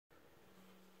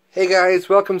Hey guys,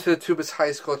 welcome to the Tubus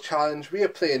High School Challenge. We are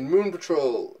playing Moon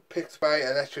Patrol, picked by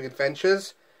Electric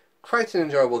Adventures. Quite an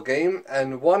enjoyable game,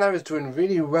 and one I was doing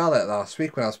really well at last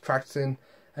week when I was practicing,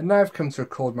 and now I've come to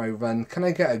record my run. Can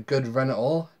I get a good run at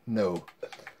all? No.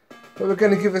 But we're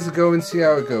going to give this a go and see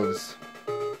how it goes.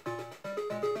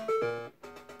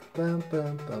 Bum,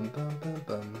 bum, bum, bum, bum,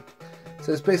 bum.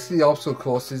 So it's basically the obstacle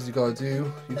courses you got to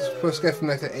do. You're supposed to get from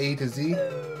letter A to Z.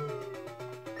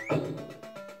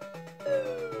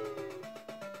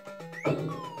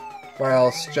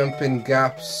 Whilst jumping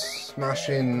gaps,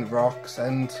 smashing rocks,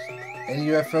 and any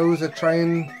UFOs that try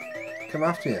and come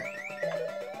after you.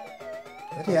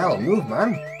 Bloody hell, move,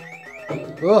 man.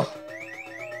 Ugh.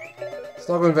 It's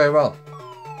not going very well.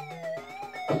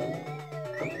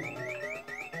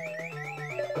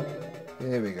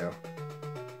 Here we go.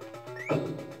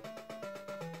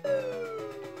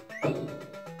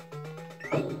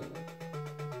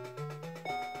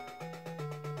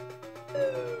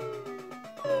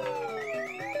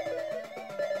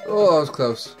 Oh, that was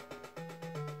close.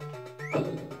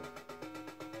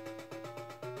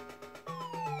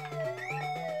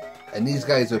 And these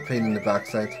guys are a pain in the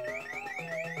backside.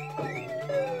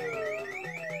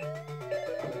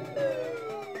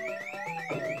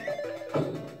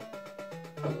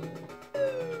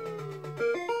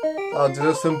 Oh, do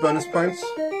those some bonus points?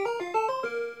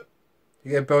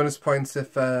 You get bonus points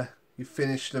if you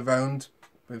finish the round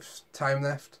with time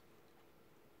left.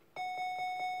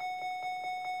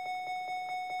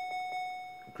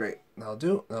 Great, that'll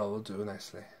do. That will do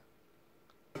nicely.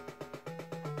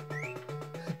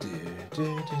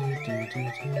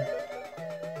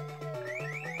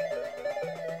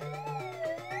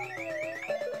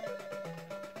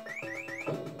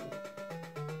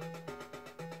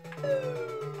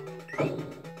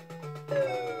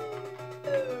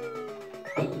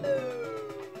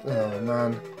 Oh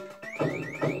man.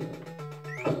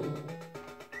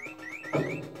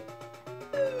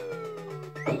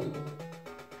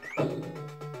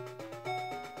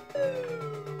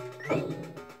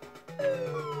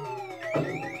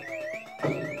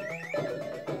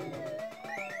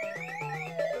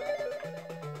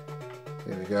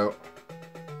 Here we go.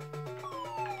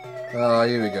 Ah,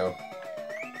 here we go.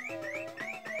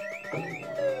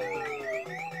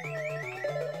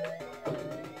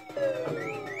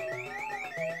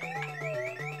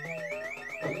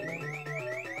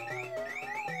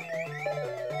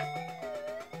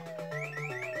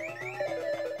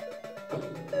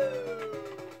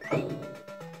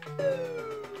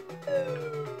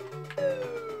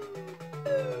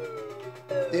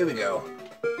 There we go.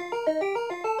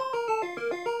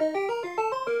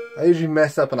 I usually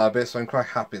mess up on that bit, so I'm quite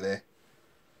happy there.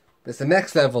 But it's the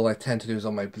next level I tend to lose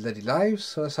all my bloody lives,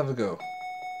 so let's have a go.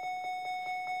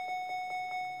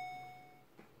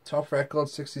 Top record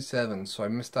 67, so I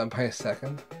missed that by a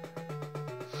second.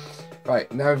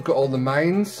 Right, now we've got all the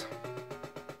mines.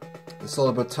 It's all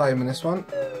about time in this one.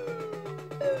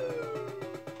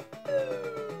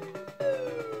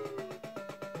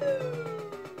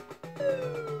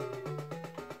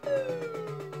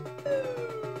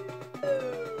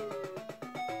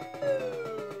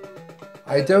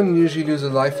 I don't usually lose a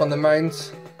life on the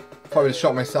mines. Probably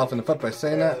shot myself in the foot by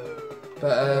saying that.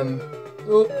 But,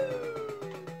 oh,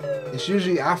 it's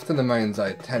usually after the mines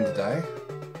I tend to die.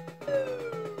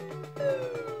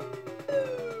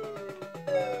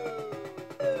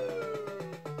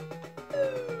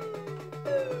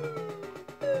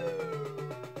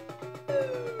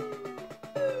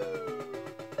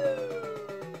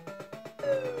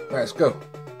 Right, let's go.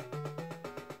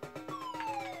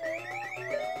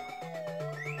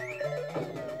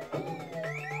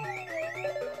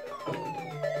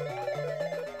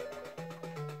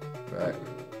 Right.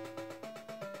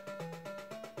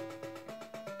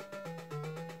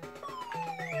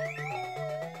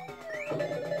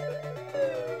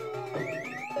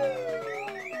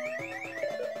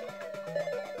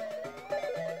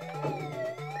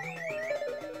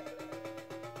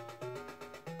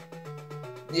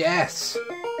 Yes!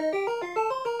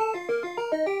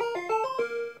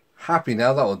 Happy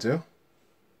now, that will do.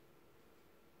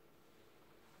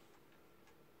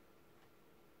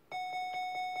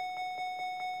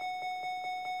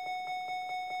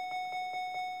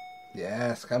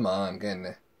 Yes, come on, I'm getting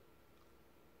there.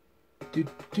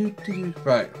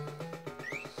 Right.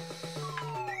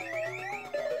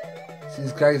 It's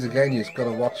these guys again you just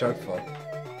gotta watch out for.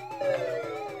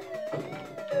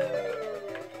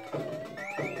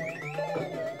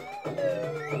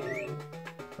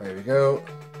 There we go.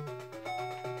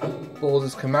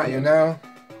 Boulders come at you now.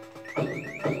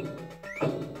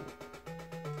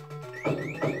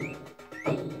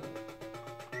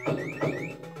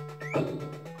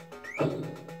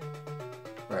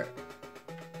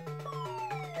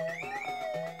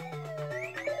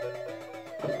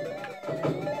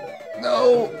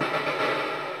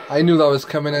 I knew that was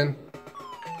coming in.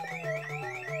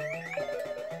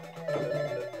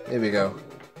 Here we go.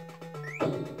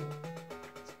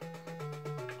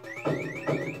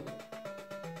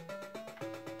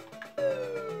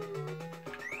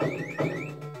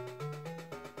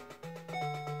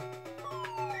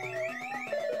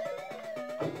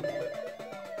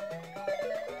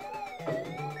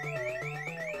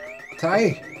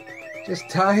 Tie! Just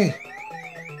tie!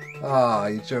 Ah,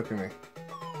 you're joking me.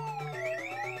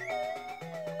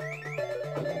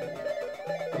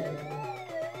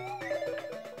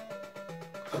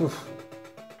 Oof.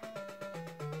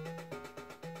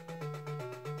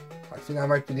 I think that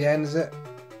might be the end, is it?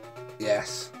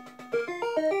 Yes.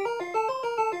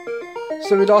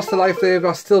 So we lost a life there,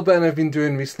 but still better than I've been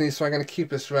doing recently, so I'm going to keep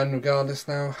this run regardless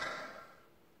now.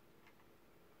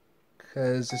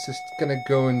 Because it's just going to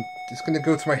go and it's going to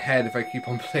go to my head if I keep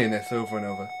on playing this over and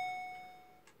over.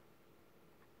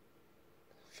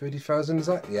 30,000 is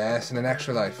that? Yes, and an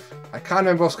extra life. I can't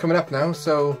remember what's coming up now,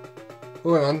 so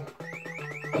hold on.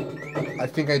 I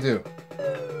think I do.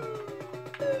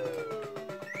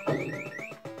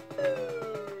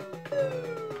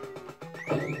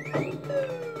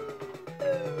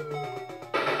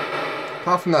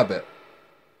 Apart from that bit.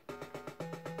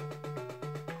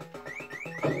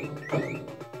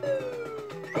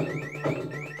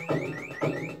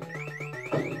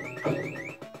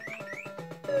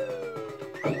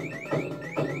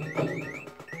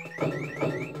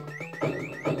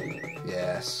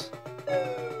 Yes.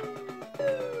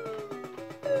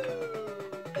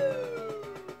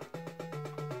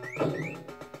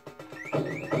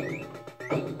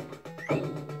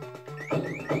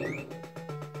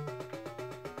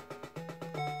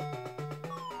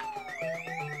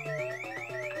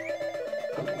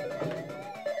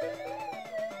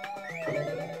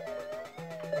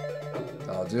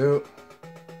 I'll do.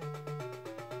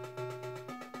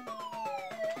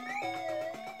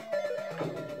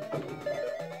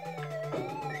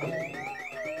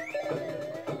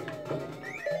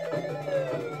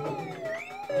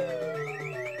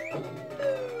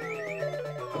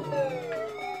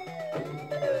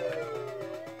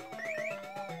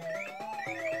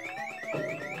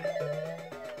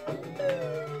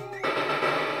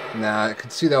 Nah, I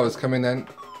could see that was coming then.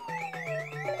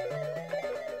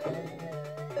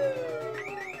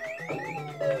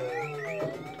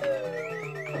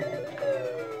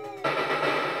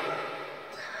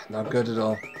 Not good at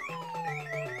all.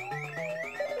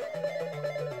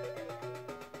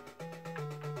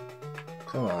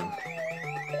 Come on.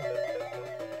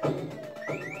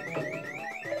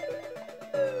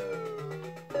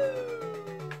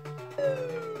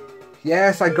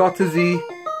 Yes, I got to Z.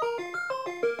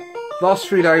 Lost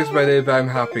 3 lives by there, but I'm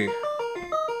happy.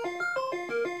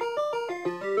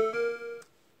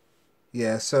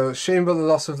 Yeah, so shame about the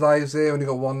loss of lives there. Only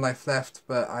got 1 life left,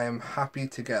 but I am happy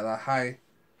to get that high.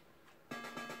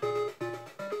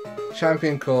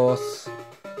 Champion course.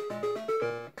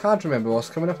 Can't remember what's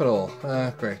coming up at all.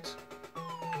 Great.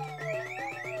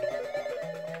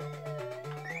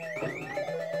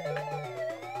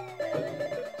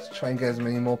 Let's try and get as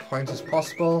many more points as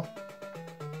possible.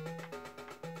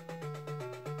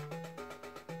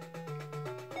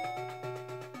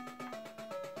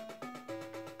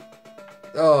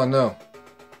 Oh no.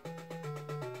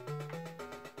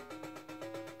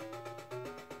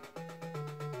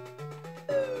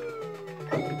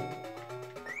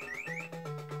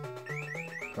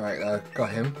 Right,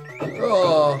 got him.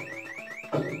 Oh!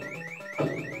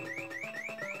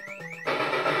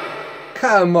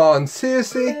 Come on,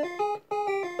 seriously?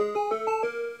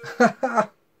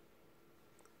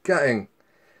 Gutting.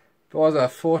 What was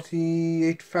that,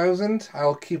 48,000?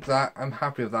 I'll keep that. I'm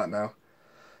happy with that now.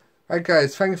 Right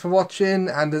guys, thank you for watching,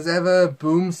 and as ever,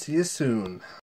 boom, see you soon.